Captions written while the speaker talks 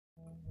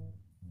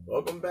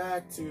Welcome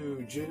back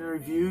to Gin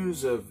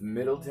Reviews of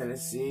Middle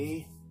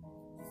Tennessee.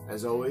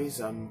 As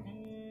always, I'm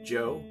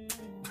Joe,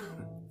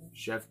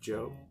 Chef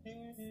Joe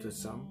to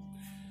some.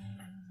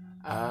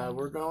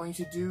 We're going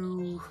to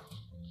do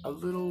a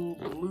little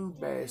blue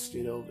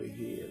bastard over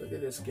here. Look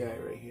at this guy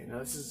right here. Now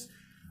this is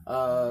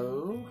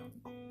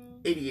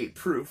 88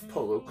 proof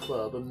Polo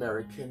Club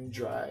American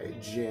Dry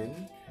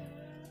Gin.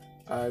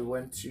 I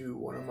went to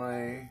one of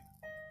my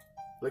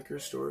liquor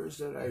stores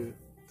that I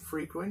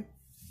frequent.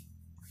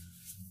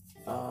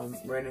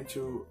 Ran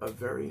into a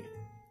very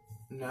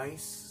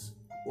nice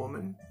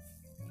woman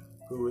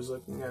who was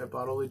looking at a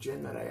bottle of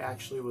gin that I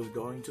actually was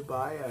going to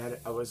buy.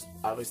 I was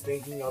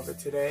thinking of it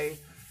today.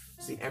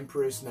 It's the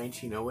Empress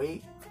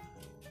 1908,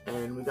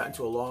 and we got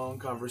into a long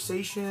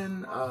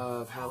conversation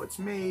of how it's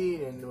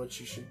made and what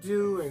you should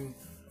do, and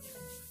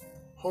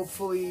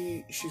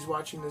hopefully she's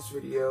watching this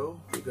video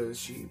because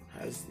she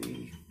has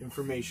the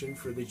information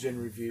for the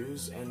gin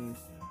reviews, and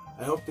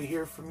I hope to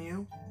hear from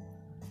you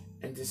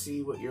and to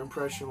see what your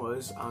impression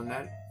was on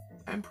that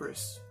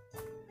Empress.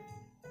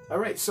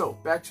 Alright, so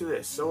back to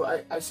this. So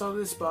I saw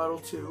this bottle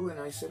too, and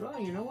I said, oh,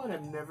 you know what?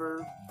 I've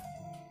never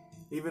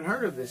even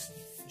heard of this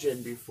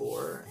gin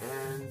before.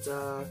 And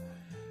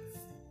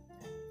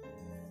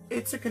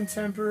it's a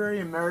contemporary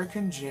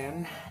American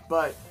gin,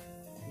 but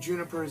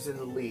juniper is in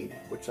the lead,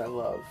 which I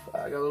love.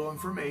 I got a little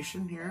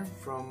information here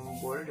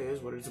from what it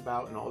is, what it's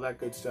about, and all that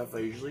good stuff I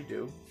usually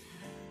do.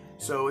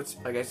 So it's,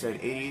 like I said,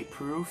 88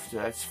 proof.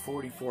 That's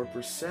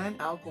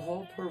 44%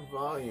 alcohol per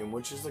volume,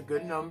 which is a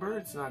good number.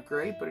 It's not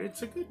great, but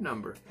it's a good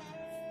number.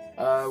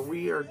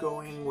 We are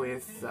going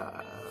with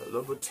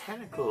the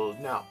botanical.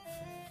 Now,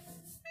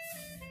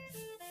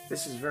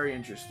 this is very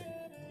interesting.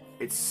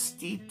 It's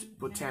steeped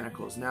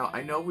botanicals. Now,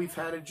 I know we've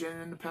had a gin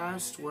in the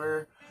past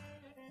where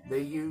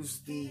they use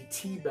the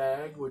tea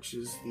bag, which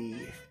is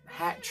the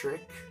hat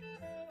trick,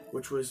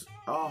 which was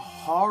a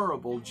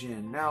horrible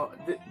gin. Now,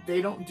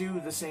 they don't do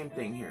the same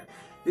thing here.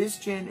 This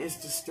gin is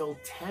distilled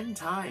 10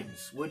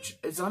 times, which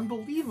is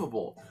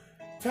unbelievable.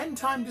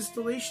 10-time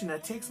distillation,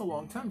 that takes a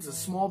long time. It's a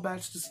small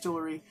batch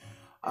distillery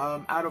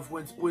out of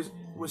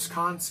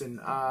Wisconsin,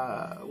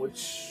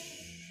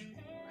 which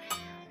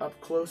up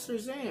close,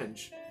 there's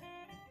Ange.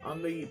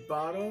 On the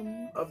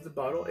bottom of the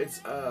bottle, it's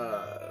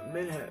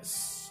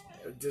Minhas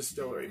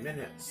Distillery,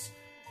 Minhas.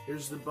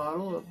 Here's the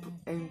bottle up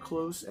and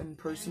close and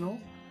personal.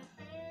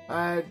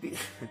 The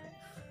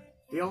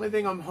only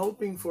thing I'm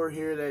hoping for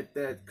here that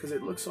because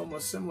it looks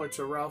almost similar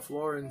to Ralph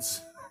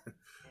Lauren's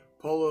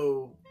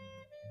Polo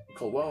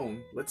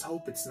cologne. Let's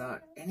hope it's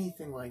not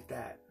anything like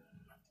that.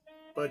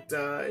 But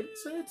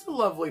it's a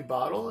lovely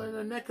bottle, and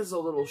the neck is a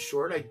little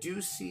short. I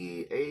do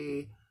see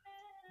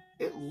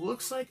it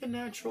looks like a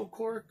natural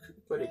cork,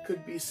 but it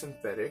could be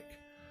synthetic.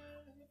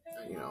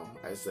 You know,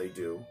 as they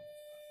do.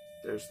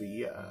 There's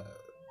the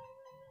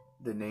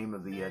name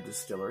of the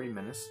distillery,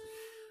 Menace.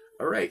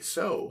 Alright,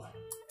 so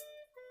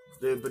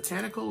the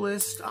botanical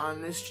list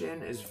on this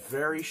gin is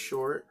very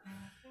short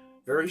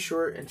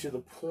and to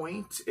the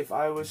point. If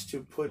I was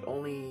to put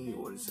only,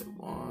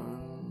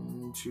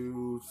 1,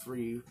 2,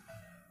 3,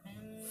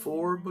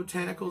 4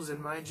 botanicals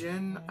in my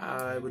gin,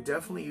 I would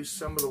definitely use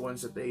some of the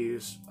ones that they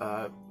use.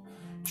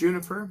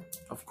 Juniper,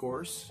 of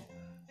course,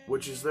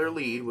 which is their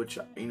lead, which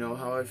you know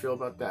how I feel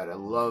about that. I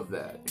love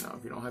that. You know,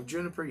 if you don't have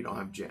juniper, you don't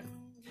have gin.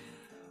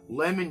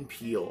 Lemon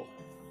peel.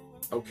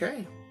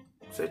 Okay.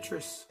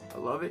 Citrus, I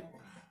love it.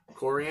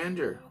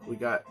 Coriander, we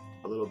got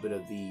a little bit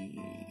of the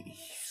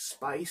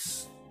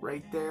spice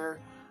right there,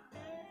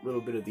 a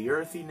little bit of the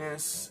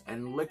earthiness,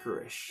 and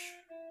licorice.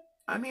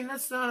 I mean,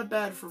 that's not a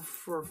bad for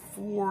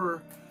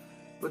four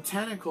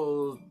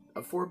botanical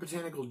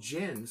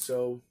gin.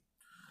 So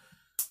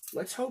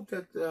let's hope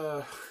that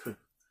if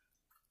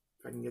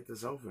I can get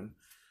this open,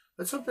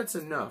 let's hope that's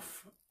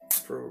enough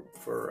for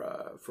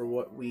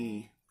what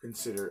we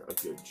consider a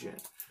good gin.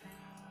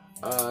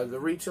 The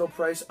retail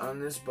price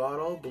on this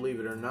bottle, believe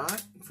it or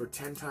not, for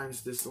 10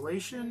 times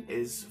distillation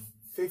is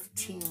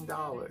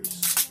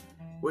 $15,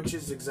 which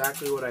is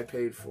exactly what I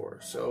paid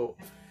for. So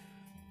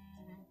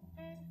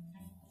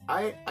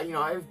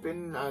I've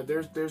been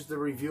there's the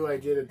review I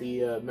did at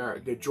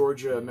the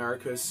Georgia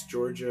Americas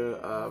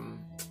Georgia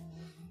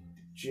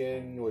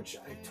gin, which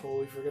I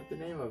totally forget the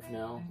name of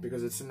now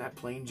because it's in that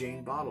plain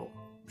Jane bottle.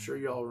 I'm sure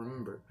y'all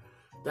remember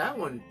that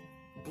one.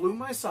 Blew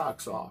my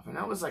socks off, and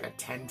that was like a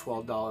 $10,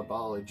 $12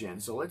 bottle of gin.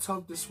 So let's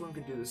hope this one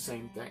could do the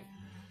same thing.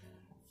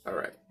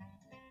 Alright,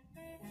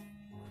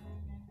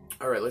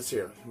 let's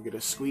hear it. We get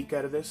a squeak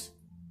out of this.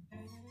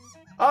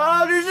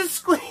 Oh, there's a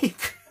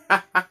squeak.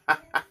 I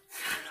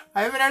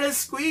haven't had a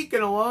squeak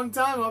in a long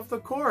time off the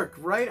cork.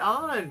 Right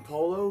on,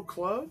 Polo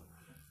Club.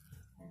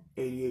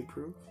 88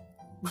 proof.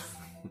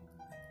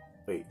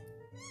 Wait.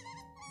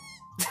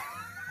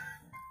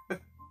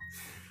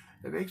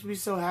 It makes me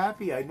so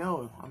happy. I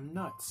know. I'm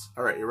nuts.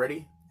 All right, you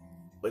ready?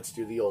 Let's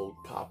do the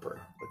old popper.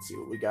 Let's see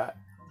what we got.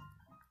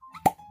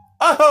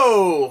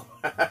 Oh!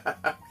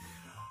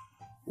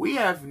 We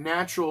have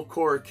natural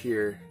cork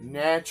here.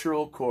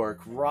 Natural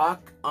cork.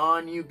 Rock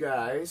on, you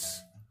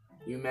guys.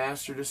 you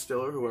master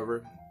distiller,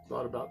 whoever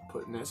thought about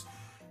putting this.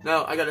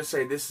 Now, I gotta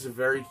say, this is a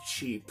very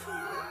cheap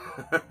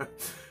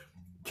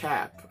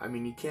cap. I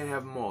mean, you can't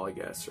have them all, I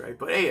guess, right?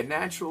 But hey, a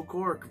natural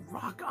cork,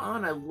 rock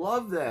on. I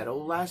love that.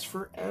 It'll last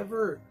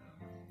forever.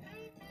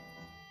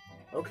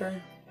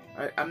 Okay,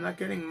 I'm not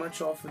getting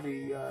much off of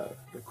the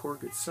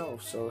cork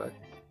itself, so that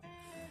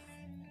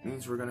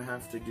means we're gonna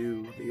have to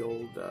do the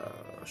old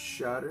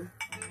shutter.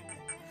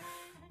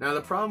 Now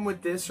the problem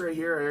with this right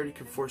here, I already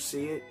can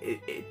foresee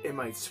it. It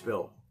might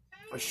spill.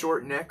 A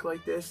short neck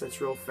like this, that's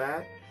real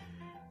fat,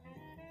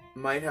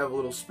 might have a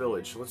little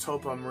spillage. Let's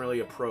hope I'm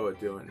really a pro at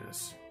doing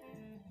this.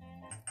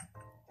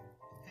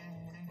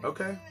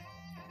 Okay.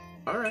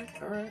 All right.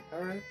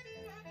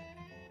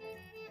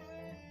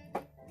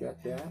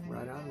 Got that.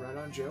 Right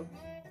on, Joe.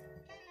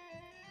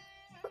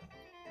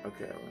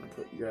 Okay, I'm gonna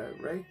put you guys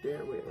right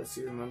there. Wait, let's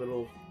see my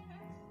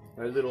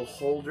little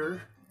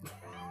holder.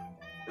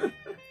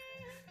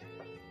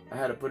 I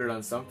had to put it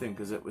on something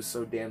because it was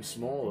so damn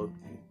small.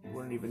 You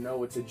wouldn't even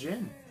know it's a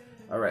gin.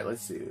 All right,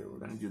 let's see. We're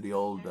gonna do the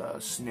old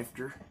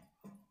snifter.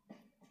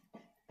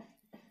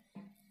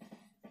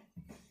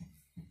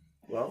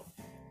 Well,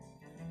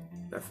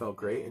 that felt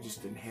great. I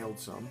just inhaled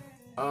some.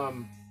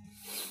 I'm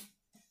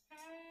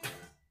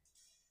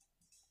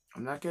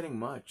not getting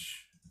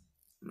much.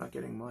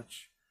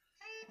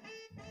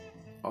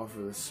 Off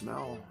of the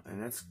smell,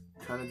 and that's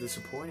kind of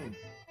disappointing.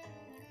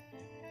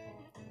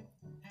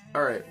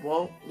 All right,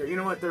 well, you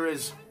know what? There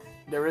is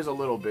a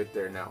little bit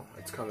there now.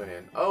 It's coming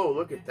in. Oh,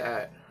 look at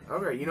that.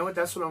 Okay, you know what?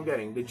 That's what I'm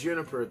getting. The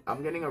juniper.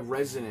 I'm getting a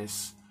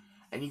resinous,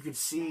 and you could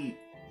see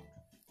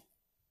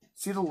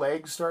the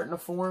legs starting to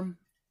form.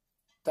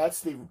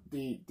 That's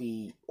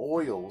the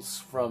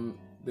oils from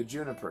the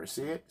juniper.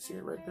 See it? See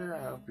it right there?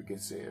 I hope you can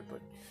see it,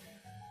 but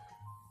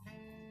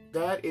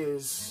that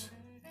is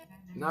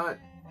not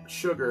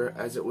sugar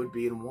as it would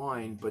be in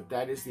wine, but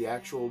that is the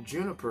actual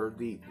juniper,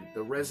 the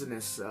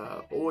resinous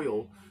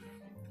oil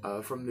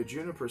from the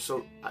juniper.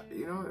 So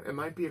you know, it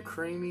might be a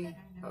creamy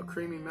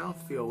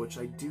mouthfeel, which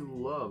I do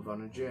love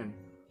on a gin.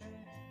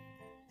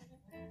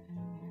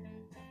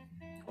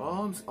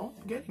 All I'm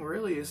getting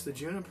really is the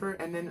juniper,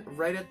 and then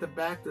right at the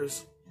back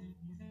there's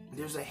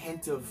a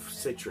hint of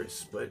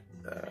citrus, but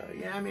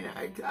yeah, I mean,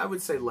 I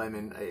would say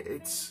lemon.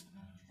 It's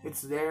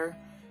there.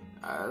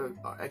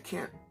 I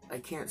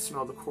can't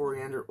smell the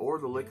coriander or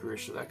the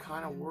licorice, so that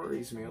kind of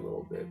worries me a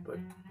little bit. But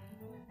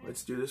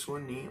let's do this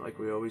one neat, like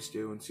we always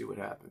do, and see what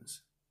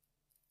happens.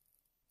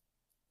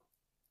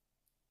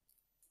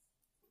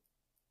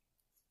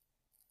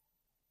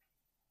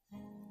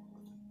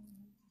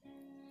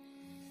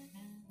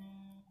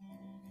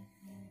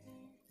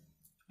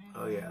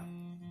 Oh yeah.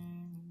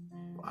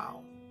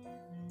 Wow.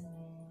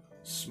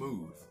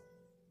 Smooth.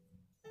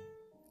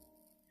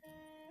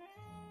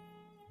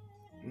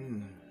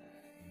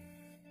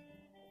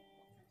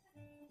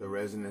 The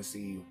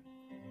resinous-y,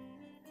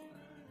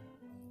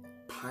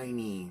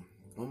 piney,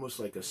 almost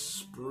like a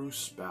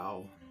spruce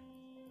bough.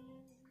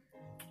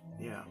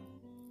 Yeah.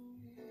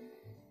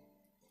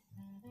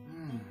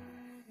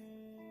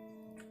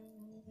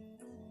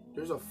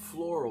 There's a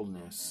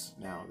floralness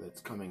now that's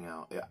coming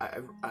out.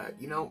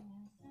 You know,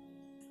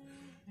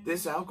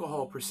 this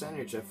alcohol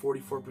percentage at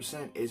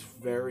 44% is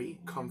very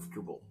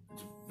comfortable.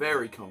 It's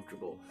very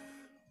comfortable.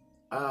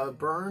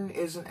 Burn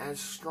isn't as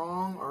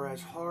strong or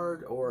as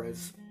hard or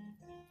as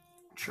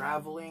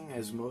traveling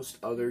as most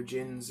other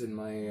gins in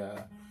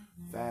my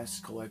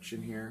vast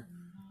collection here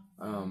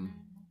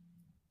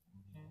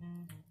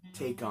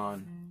take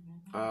on.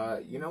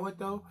 You know what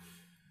though?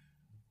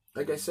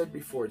 Like I said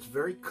before, it's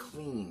very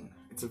clean.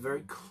 It's a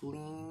very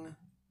clean,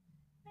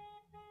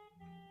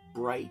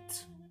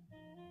 bright,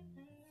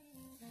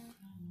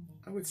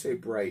 I would say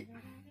bright,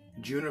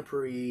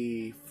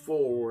 juniper-y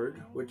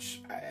forward,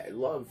 which I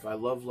love. I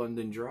love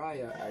London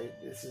Dry.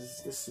 This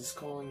is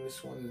calling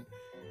this one,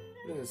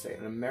 what did I say,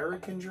 an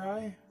American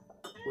Dry,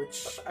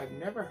 which I've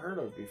never heard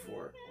of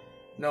before.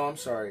 No, I'm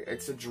sorry.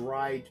 It's a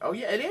dry. Oh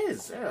yeah, it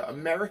is. Yeah,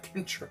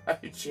 American Dry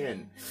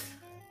Gin.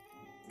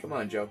 Come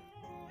on, Joe.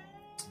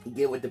 You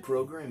get with the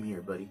program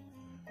here, buddy.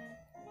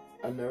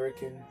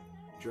 American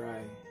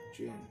Dry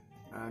Gin.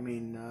 I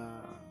mean,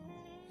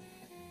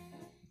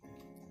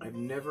 I've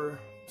never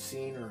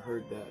seen or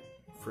heard that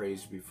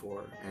phrase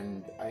before,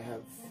 and I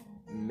have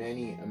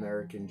many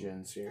American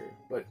gins here.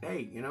 But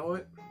hey, you know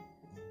what?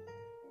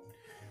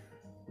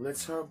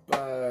 Let's hope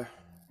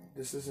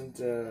this isn't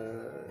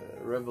a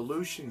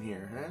revolution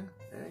here, huh?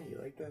 Hey, you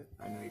like that?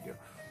 I know you do.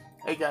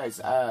 Hey guys,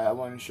 I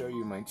want to show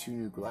you my 2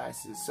 new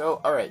glasses.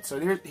 So, alright, so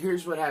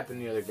here's what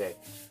happened the other day.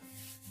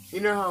 You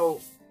know how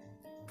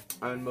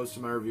on most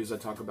of my reviews I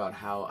talk about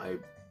how I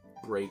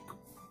break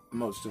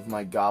most of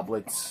my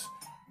goblets,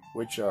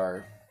 which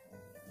are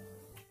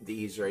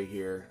these right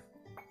here.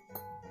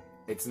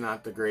 It's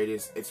not the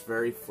greatest. It's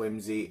very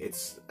flimsy.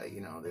 It's,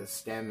 you know, the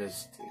stem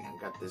is, you know,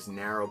 got this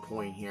narrow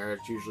point here.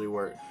 It's usually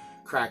where it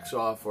cracks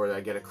off, or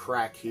I get a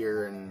crack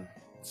here and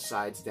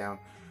sides down.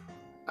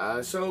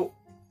 So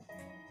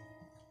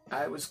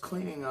I was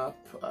cleaning up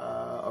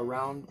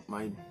around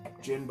my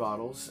gin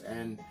bottles,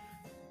 and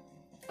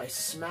I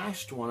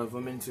smashed one of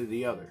them into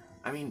the other.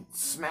 I mean,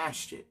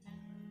 smashed it.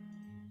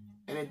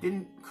 And it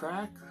didn't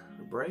crack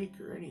or break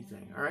or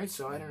anything. Alright,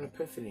 so I had an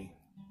epiphany.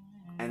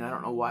 And I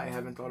don't know why I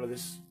haven't thought of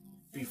this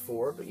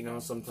before, but you know,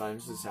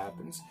 sometimes this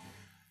happens.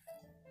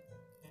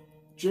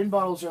 Gin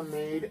bottles are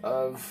made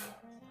of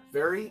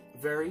very,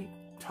 very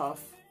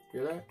tough,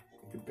 hear that?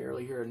 I could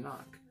barely hear a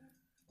knock.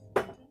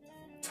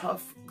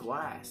 Tough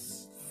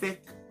glass,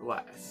 thick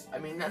glass. I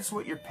mean, that's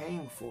what you're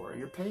paying for.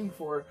 You're paying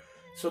for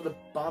so the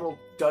bottle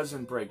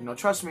doesn't break. Now,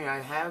 trust me, I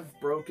have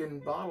broken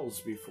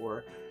bottles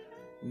before.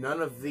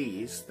 None of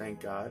these, thank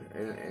God.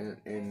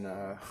 In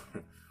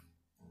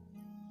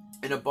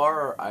a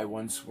bar I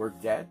once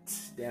worked at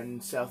down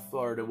in South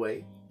Florida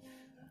way.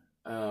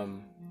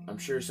 I'm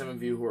sure some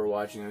of you who are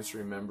watching this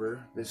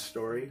remember this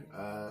story.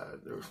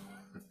 There was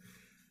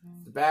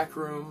the back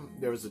room.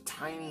 There was a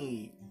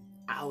tiny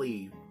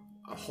alley,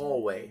 a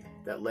hallway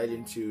that led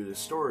into the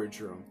storage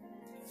room.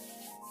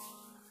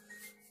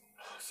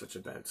 Such a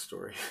bad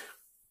story.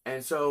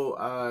 And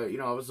so, you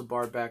know, I was the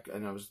bar back,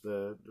 and I was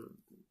the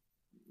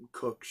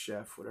cook,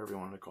 chef, whatever you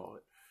want to call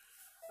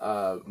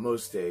it,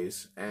 most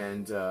days.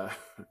 And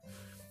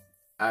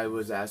I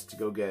was asked to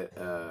go get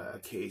a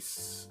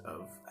case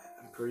of,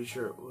 I'm pretty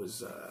sure it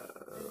was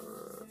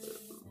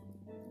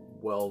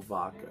well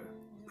vodka,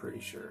 pretty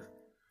sure.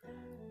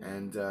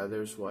 And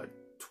there's what,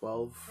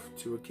 12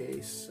 to a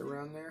case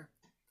around there.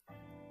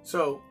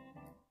 So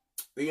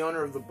the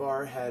owner of the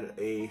bar had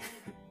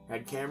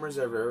had cameras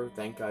everywhere.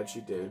 Thank God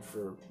she did,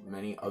 for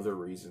many other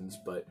reasons.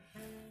 But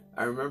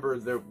I remember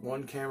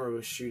one camera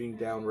was shooting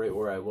down right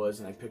where I was,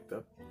 and I picked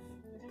up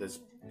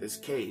this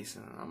case.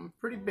 And I'm a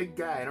pretty big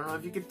guy. I don't know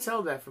if you could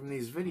tell that from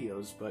these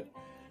videos, but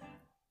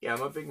yeah,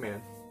 I'm a big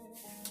man.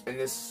 And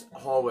this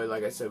hallway,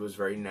 like I said, was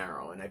very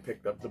narrow. And I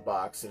picked up the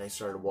box and I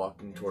started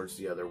walking towards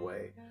the other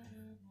way.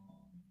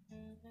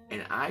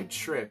 And I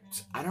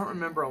tripped. I don't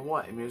remember on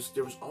what. I mean,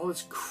 there was all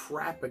this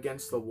crap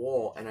against the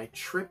wall, and I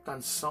tripped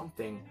on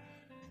something.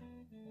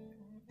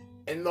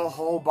 And the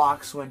whole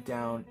box went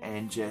down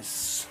and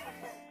just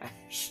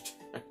smashed.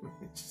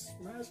 Just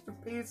smashed to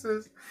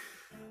pieces.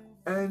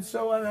 And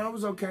so I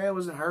was okay. I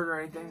wasn't hurt or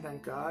anything,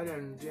 thank God.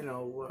 And, you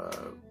know,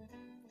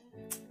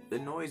 the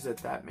noise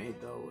that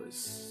made, though,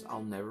 is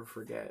I'll never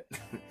forget.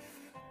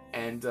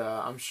 And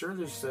I'm sure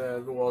there's,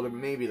 well,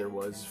 maybe there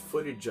was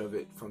footage of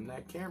it from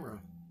that camera,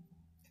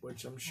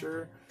 which I'm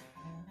sure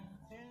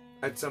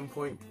at some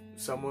point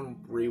someone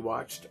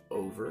rewatched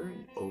over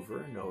and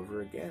over and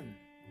over again.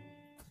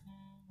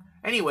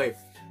 Anyway,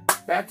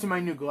 back to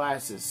my new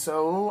glasses.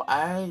 So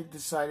I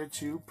decided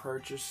to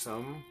purchase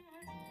some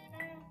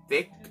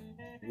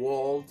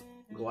thick-walled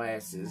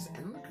glasses,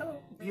 and look how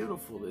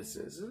beautiful this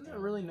is. Isn't that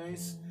really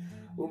nice?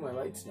 Oh, my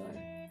light's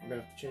dying. I'm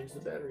gonna have to change the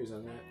batteries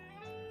on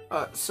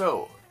that.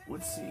 So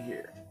let's see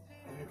here.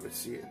 Let's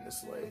see it in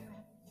this light.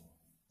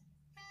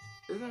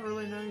 Isn't that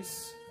really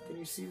nice? Can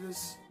you see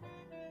this?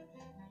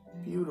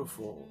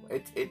 Beautiful.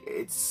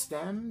 It's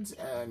stemmed.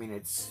 I mean,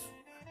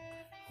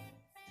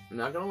 I'm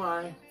not gonna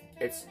lie.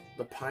 It's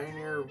the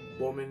Pioneer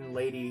woman,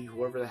 lady,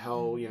 whoever the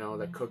hell, you know,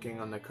 that cooking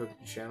on the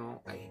cooking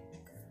channel.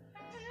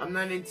 I'm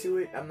not into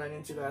it. I'm not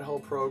into that whole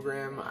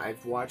program.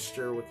 I've watched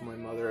her with my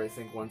mother, I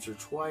think, once or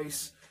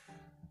twice.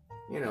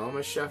 You know, I'm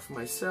a chef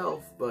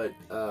myself, but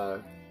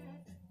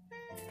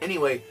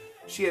anyway,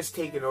 she has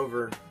taken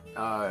over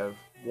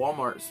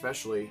Walmart,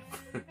 especially.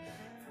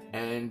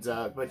 And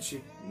but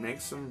she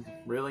makes some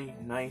really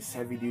nice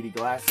heavy-duty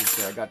glasses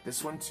here. I got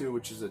this one too,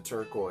 which is a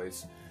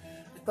turquoise.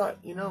 I thought,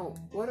 you know,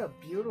 what a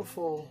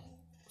beautiful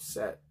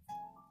set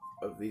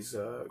of these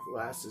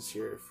glasses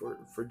here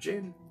for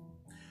gin,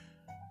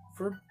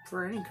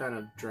 for any kind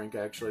of drink.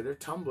 Actually, they're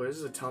tumblers.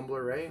 This is a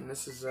tumbler, right? And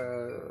this is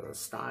a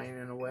stein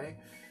in a way.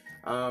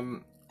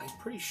 I'm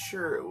pretty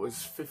sure it was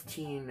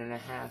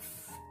 15.5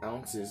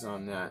 ounces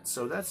on that,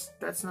 so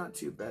that's not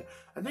too bad.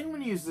 I think I'm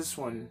gonna use this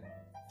one.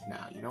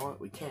 Nah, you know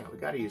what? We can't. We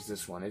gotta use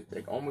this one. It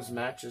almost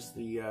matches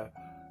the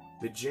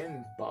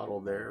gin bottle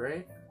there,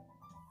 right?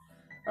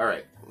 All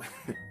right.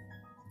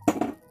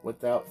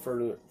 Without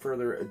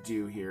further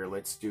ado here,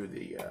 let's do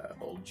the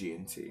old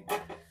G&T.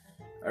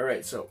 All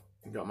right, so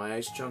got my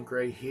ice chunk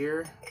right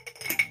here.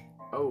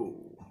 Oh,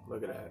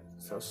 look at that!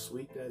 That's how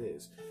sweet that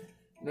is.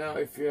 Now,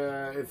 if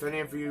any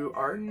of you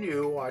are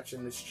new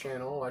watching this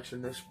channel,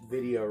 watching this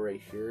video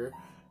right here,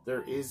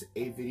 there is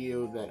a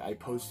video that I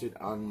posted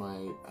on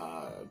my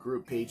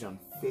group page on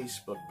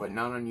Facebook, but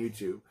not on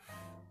YouTube.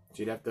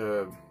 So you'd have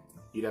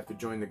to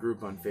join the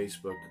group on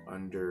Facebook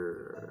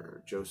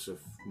under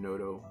Joseph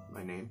Noto,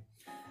 my name.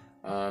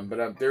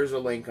 But there's a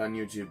link on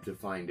YouTube to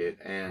find it,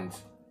 and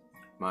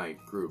my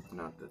group,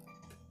 not the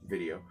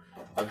video,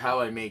 of how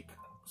I make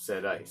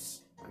said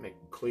ice. I make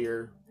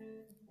clear,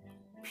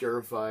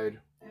 purified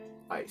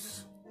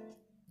ice.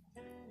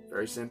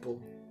 Very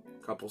simple,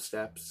 couple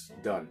steps,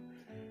 done.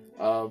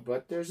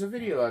 But there's a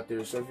video out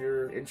there, so if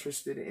you're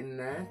interested in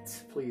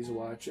that, please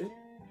watch it.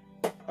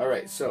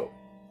 Alright, so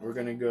we're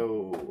gonna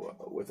go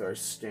with our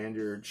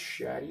standard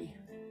shotty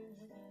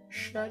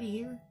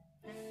here.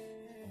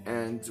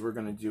 And we're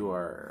gonna do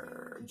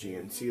our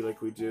GNT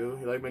like we do.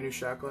 You like my new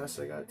shot glass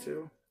I got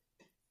too?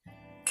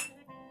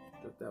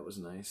 Thought that was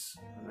nice.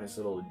 A nice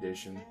little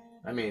addition.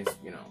 I mean, it's,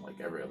 you know,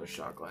 like every other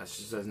shot glass,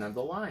 just doesn't have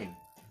the line.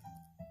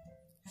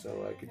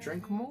 So I could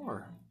drink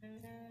more.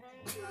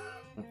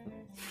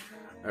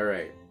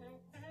 Alright.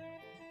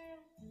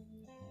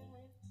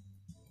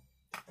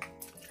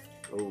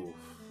 Oh.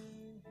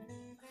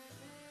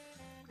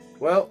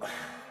 Well,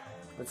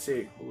 let's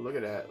see. Ooh, look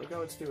at that. Look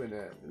how it's doing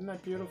that. Isn't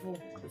that beautiful?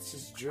 It's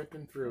just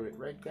dripping through it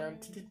right down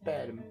to the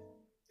bottom.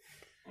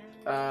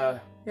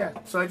 Yeah,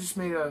 so I just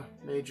made a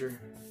major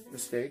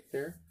mistake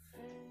there.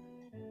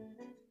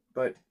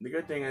 But the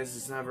good thing is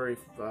it's not very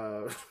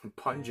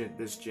pungent,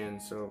 this gin,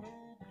 so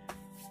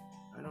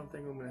I don't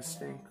think I'm going to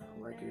stink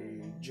like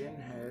a gin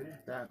head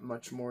that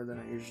much more than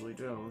I usually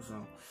do.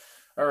 So,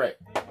 alright.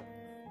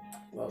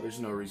 Well, there's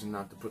no reason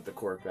not to put the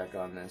cork back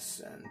on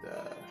this, and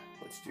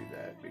let's do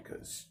that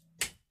because,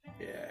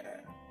 yeah.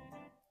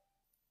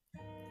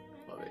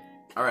 Love it.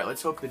 Alright,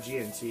 let's hope the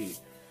GNT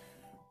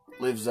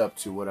lives up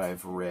to what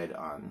I've read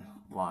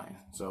online.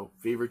 So,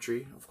 Fever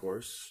Tree, of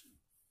course.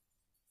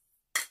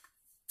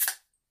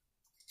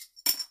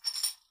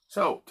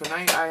 So,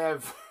 tonight I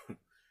have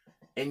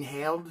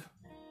inhaled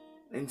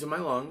into my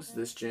lungs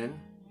this gin.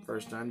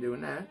 First time doing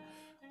that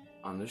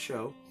on the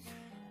show.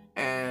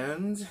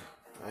 And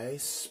I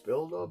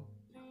spilled a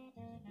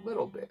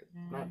little bit,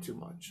 not too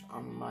much,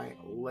 on my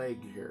leg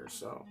here,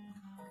 so.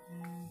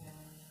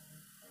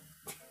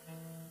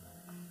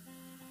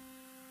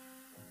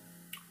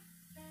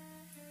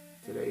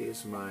 Today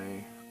is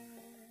my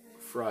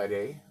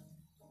Friday.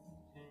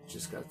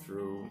 Just got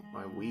through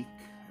my week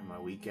and my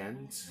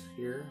weekend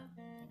here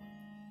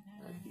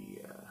at the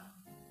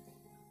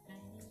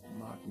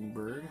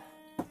Mockingbird,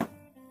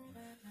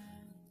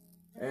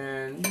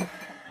 and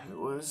it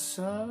was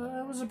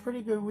a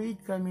pretty good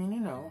week. I mean,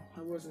 you know,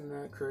 it wasn't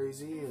that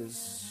crazy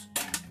as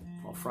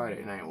well.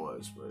 Friday night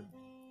was, but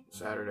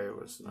Saturday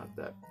was not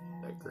that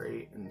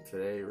great, and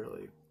today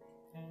really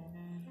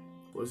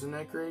wasn't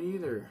that great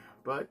either.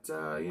 But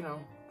you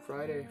know,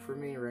 Friday for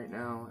me right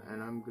now,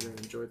 and I'm gonna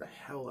enjoy the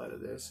hell out of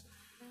this.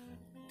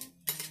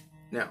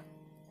 Now,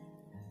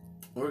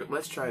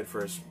 let's try it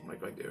first,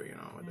 like I do, you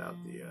know, without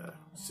the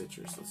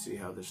citrus. Let's see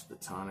how the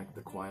tonic,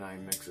 the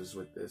quinine, mixes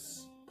with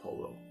this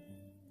Polo.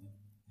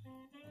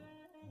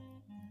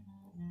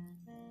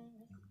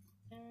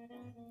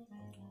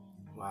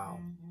 Wow.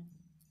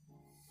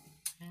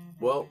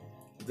 Well,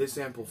 this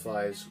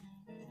amplifies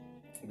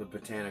the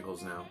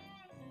botanicals now,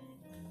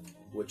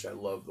 which I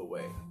love the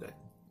way that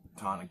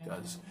tonic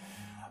does.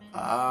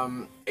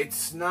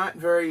 It's not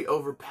very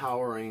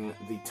overpowering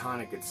the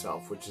tonic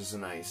itself, which is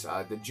nice.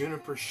 The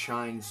juniper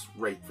shines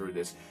right through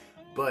this,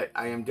 but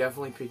I am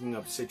definitely picking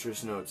up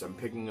citrus notes. I'm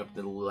picking up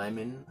the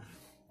lemon.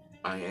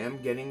 I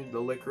am getting the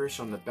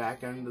licorice on the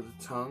back end of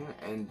the tongue,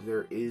 and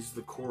there is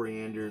the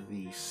coriander,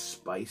 the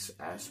spice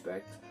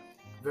aspect.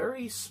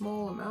 Very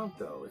small amount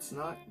though. It's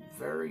not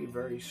very,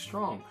 very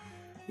strong.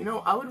 You know,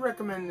 I would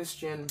recommend this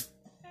gin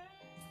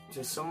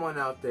to someone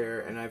out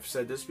there, and I've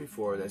said this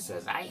before, that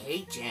says, I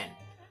hate gin.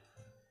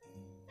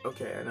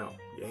 Okay, I know.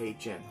 You hate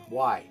gin.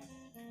 Why?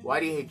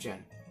 Why do you hate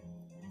gin?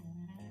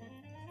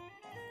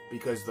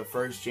 Because the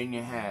first gin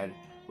you had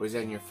was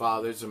in your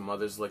father's or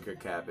mother's liquor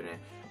cabinet,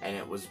 and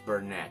it was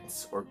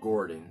Burnett's or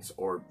Gordon's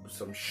or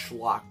some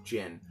schlock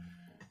gin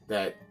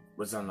that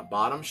was on the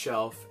bottom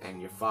shelf,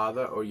 and your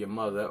father or your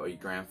mother or your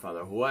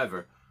grandfather,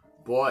 whoever,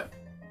 bought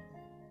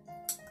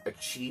a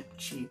cheap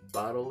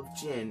bottle of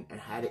gin and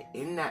had it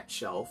in that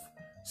shelf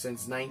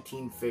since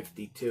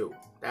 1952.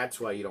 That's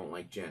why you don't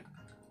like gin.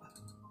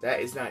 That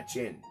is not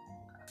gin,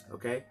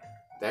 okay?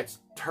 That's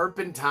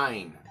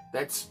turpentine.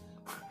 That's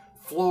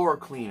floor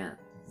cleaner.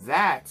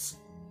 That's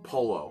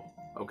Polo,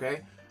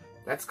 okay?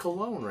 That's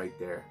cologne right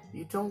there.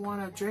 You don't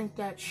want to drink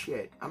that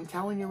shit. I'm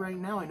telling you right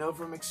now, I know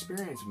from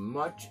experience,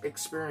 much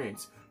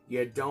experience.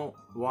 You don't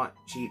want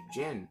cheap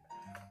gin.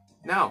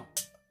 Now,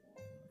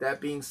 that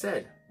being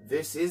said,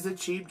 this is a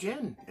cheap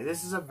gin. And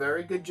this is a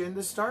very good gin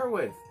to start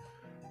with.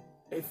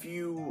 If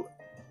you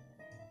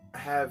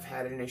have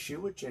had an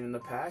issue with gin in the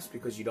past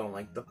because you don't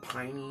like the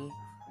piney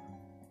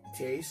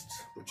taste,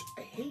 which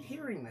I hate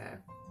hearing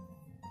that,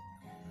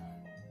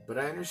 but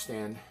I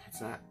understand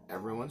it's not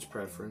everyone's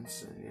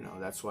preference, and you know,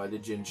 that's why the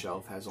gin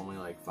shelf has only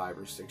like 5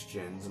 or 6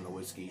 gins and the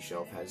whiskey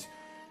shelf has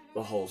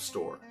the whole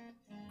store,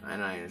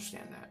 and I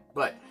understand that.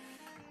 But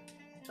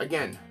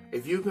again,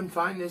 if you can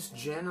find this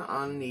gin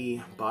on the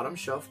bottom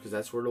shelf, because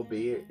that's where it'll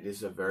be, it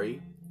is a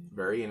very,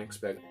 very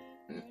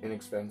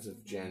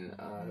inexpensive gin.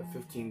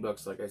 15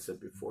 bucks, like I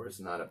said before, is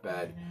not a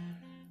bad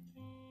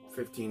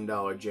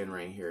 $15 gin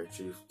right here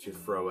to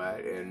throw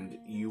at, and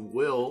you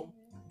will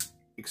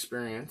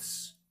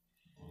experience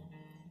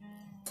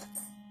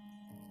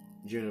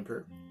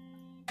juniper.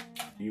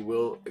 You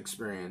will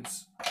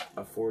experience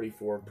a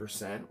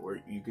 44%, where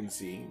you can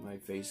see my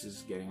face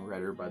is getting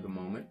redder by the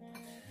moment.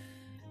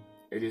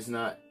 It is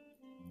not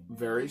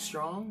very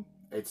strong,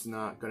 It's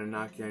not going to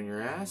knock you on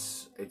your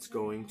ass. It's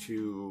going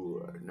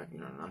to,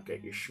 not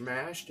get you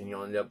smashed, and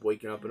you'll end up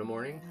waking up in the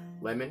morning,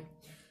 lemon,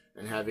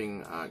 and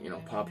having,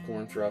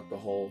 popcorn throughout the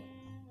whole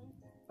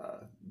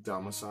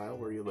domicile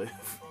where you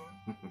live.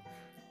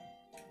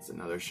 It's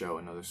another show,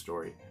 another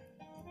story.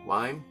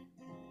 Lime,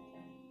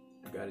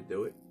 got to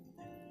do it.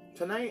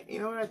 Tonight, you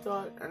know what I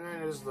thought? And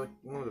it was like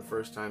one of the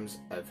first times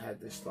I've had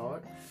this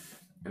thought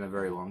in a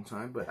very long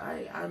time, but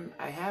I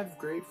have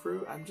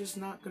grapefruit. I'm just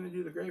not going to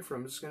do the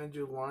grapefruit. I'm just going to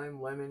do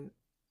lime, lemon,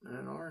 and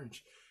an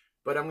orange.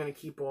 But I'm going to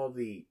keep all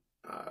the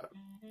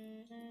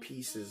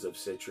pieces of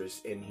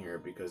citrus in here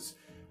because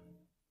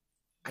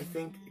I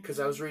think, because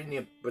I was reading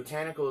the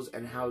botanicals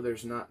and how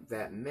there's not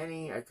that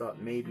many, I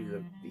thought maybe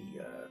the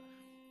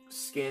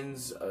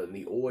skins,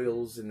 the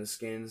oils in the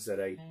skins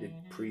that I did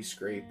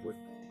pre-scrape with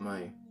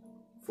my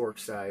fork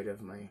side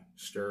of my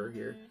stir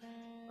here,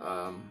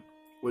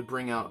 would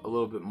bring out a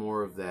little bit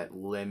more of that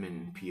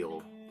lemon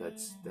peel.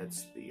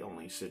 That's the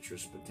only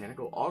citrus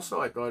botanical. Also,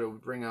 I thought it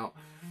would bring out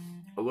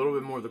a little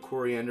bit more of the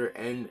coriander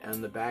and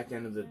on the back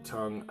end of the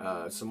tongue,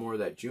 some more of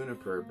that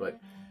juniper. But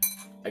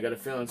I got a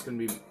feeling it's going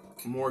to be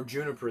more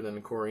juniper than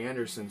the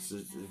coriander since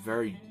it's a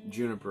very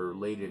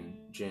juniper-laden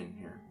gin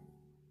here.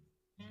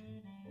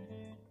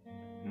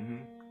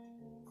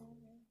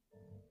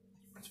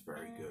 That's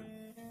very good.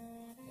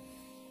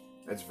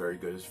 That's very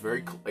good. It's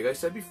very, like I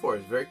said before,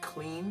 it's very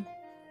clean.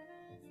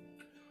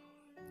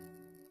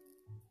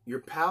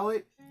 Your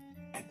palate,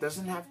 it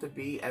doesn't have to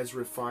be as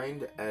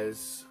refined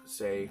as,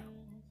 say,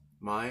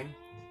 mine.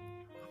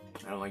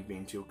 I don't like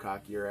being too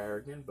cocky or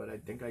arrogant, but I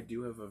think I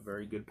do have a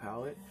very good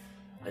palate.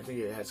 I think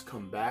it has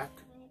come back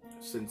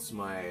since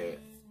my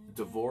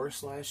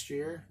divorce last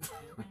year,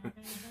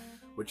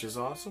 which is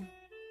awesome.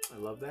 I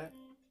love that.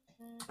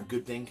 A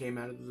good thing came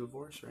out of the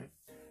divorce, right?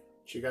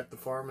 She got the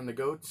farm and the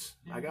goats.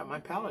 I got my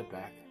palate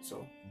back.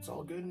 So it's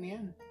all good in the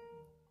end.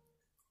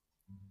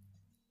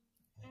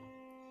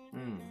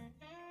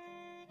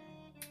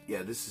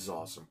 Yeah, this is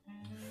awesome.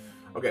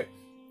 Okay,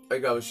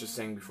 like I was just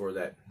saying before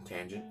that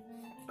tangent.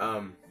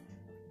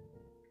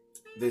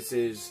 This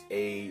is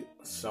a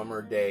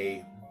summer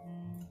day.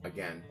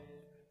 Again,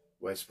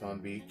 West Palm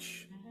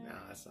Beach. No,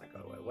 that's not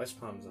going away. West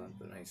Palm's not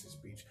the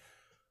nicest beach.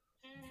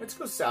 Let's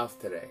go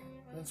south today.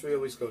 Since we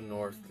always go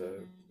north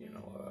to,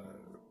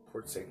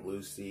 Port St.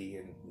 Lucie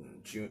and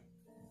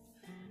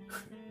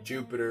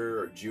Jupiter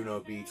or Juno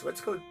Beach.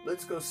 Let's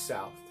go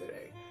south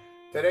today.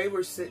 Today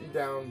we're sitting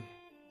down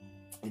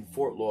in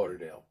Fort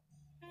Lauderdale.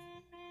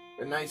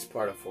 The nice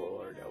part of Fort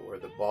Lauderdale, where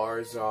the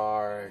bars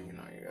are, you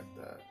got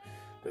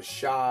the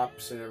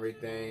shops and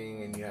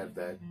everything, and you have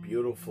that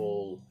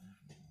beautiful,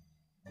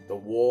 the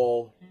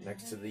wall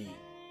next to the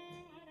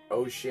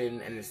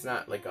ocean, and it's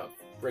not like a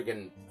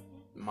friggin'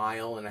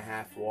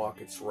 mile-and-a-half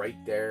walk, it's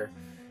right there.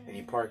 And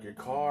you park your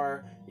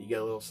car, you get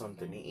a little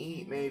something to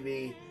eat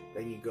maybe,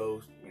 then you go,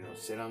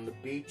 sit on the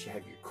beach, you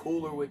have your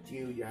cooler with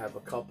you, you have a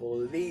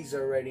couple of these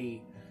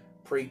already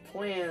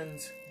pre-planned.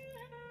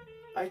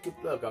 I could,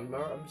 look, I'm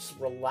just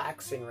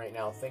relaxing right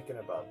now thinking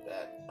about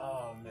that.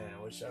 Oh man,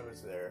 I wish I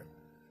was there.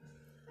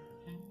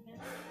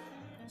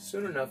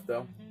 Soon enough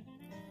though,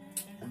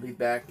 I'll be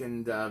back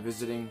and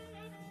visiting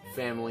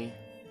family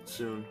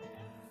soon.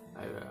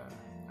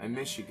 I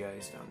miss you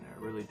guys down there, I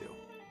really do.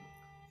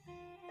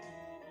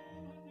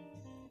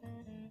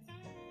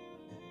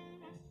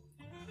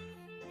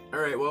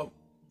 Alright, well,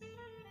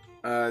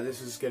 this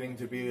is getting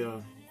to be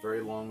a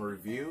very long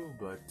review,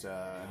 but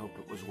I hope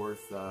it was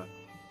worth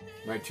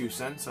my 2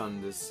 cents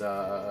on this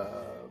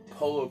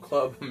Polo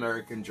Club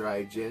American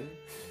Dry Gin.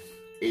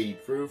 80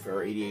 proof,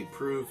 or 88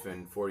 proof,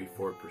 and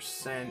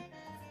 44%.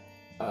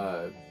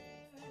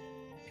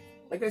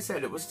 Like I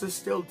said, it was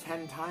distilled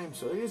 10 times,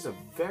 so it is a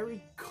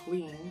very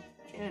clean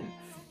gin.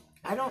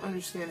 I don't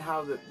understand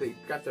how they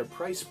got their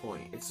price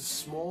point. It's a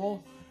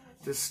small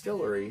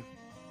distillery.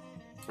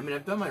 I mean,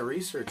 I've done my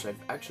research. I've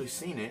actually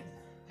seen it.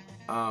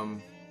 I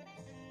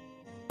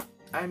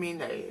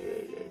mean,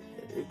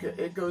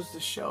 it goes to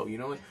show,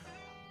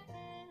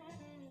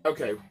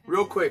 Okay,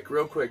 real quick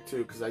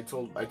too, because I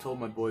told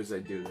my boys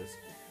I'd do this.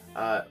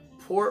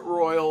 Port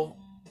Royal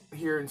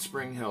here in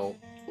Spring Hill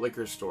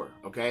liquor store.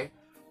 Okay,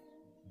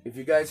 if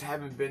you guys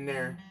haven't been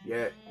there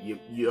yet,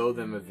 you owe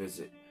them a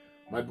visit.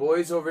 My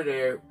boys over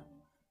there.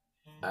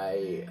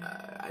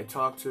 I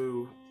talked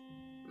to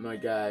my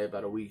guy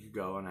about a week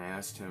ago, and I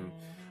asked him.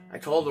 I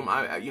told him,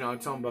 I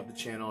tell him about the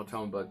channel, I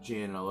tell him about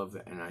gin, and I love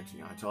it, and I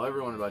tell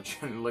everyone about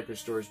gin and liquor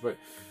stores, but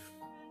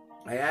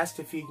I asked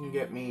if he can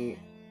get me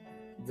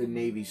the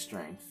Navy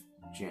Strength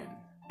gin,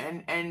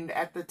 and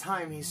at the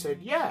time he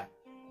said, yeah,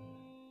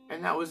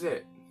 and that was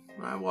it.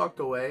 I walked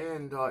away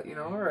and thought,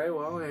 all right,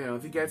 well,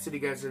 if he gets it, he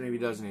gets it, and if he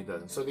doesn't, he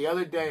doesn't. So the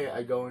other day,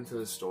 I go into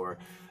the store,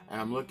 and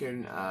I'm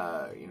looking,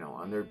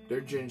 on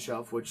their gin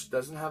shelf, which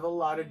doesn't have a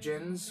lot of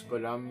gins,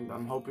 but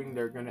I'm hoping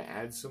they're gonna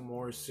add some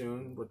more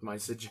soon with my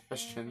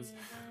suggestions.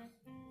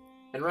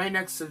 And right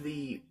next to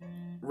the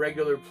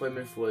regular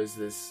Plymouth was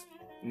this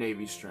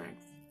Navy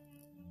Strength.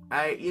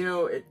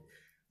 It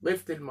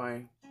lifted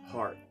my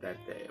heart that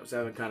day. I was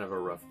having kind of a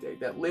rough day.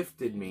 That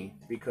lifted me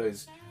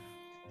because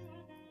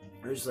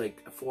there's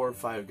like 4 or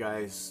 5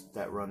 guys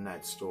that run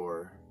that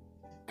store.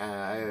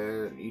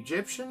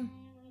 Egyptian?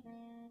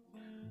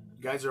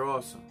 You guys are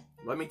awesome.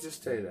 Let me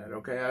just tell you that,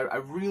 okay? I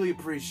really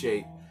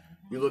appreciate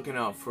you looking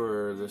out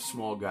for the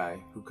small guy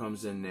who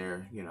comes in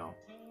there, you know,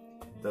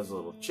 does a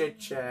little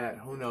chit-chat.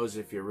 Who knows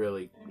if you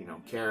really, you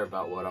know, care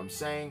about what I'm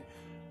saying.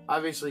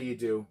 Obviously you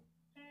do.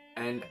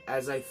 And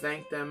as I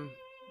thank them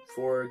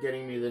for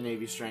getting me the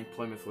Navy Strength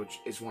Plymouth, which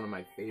is one of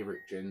my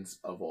favorite gins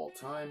of all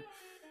time,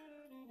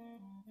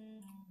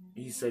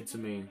 he said to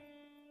me,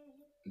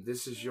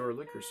 "This is your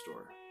liquor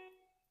store."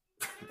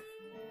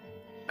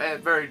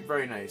 Very,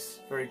 very nice.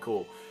 Very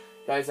cool.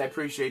 Guys, I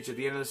appreciate you. At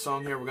the end of the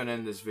song here, we're going to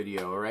end this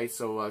video, alright?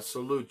 So,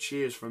 salute,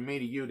 cheers from me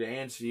to you, to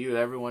Ann, to you, to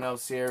everyone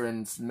else here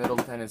in Middle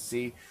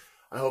Tennessee.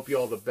 I hope you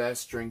all the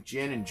best. Drink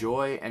gin,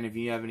 enjoy, and if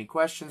you have any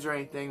questions or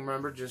anything,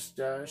 remember, just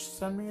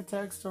send me a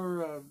text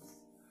or a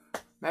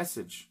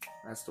message.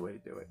 That's the way to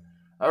do it.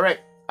 Alright,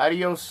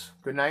 adios.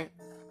 Good night.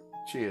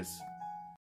 Cheers.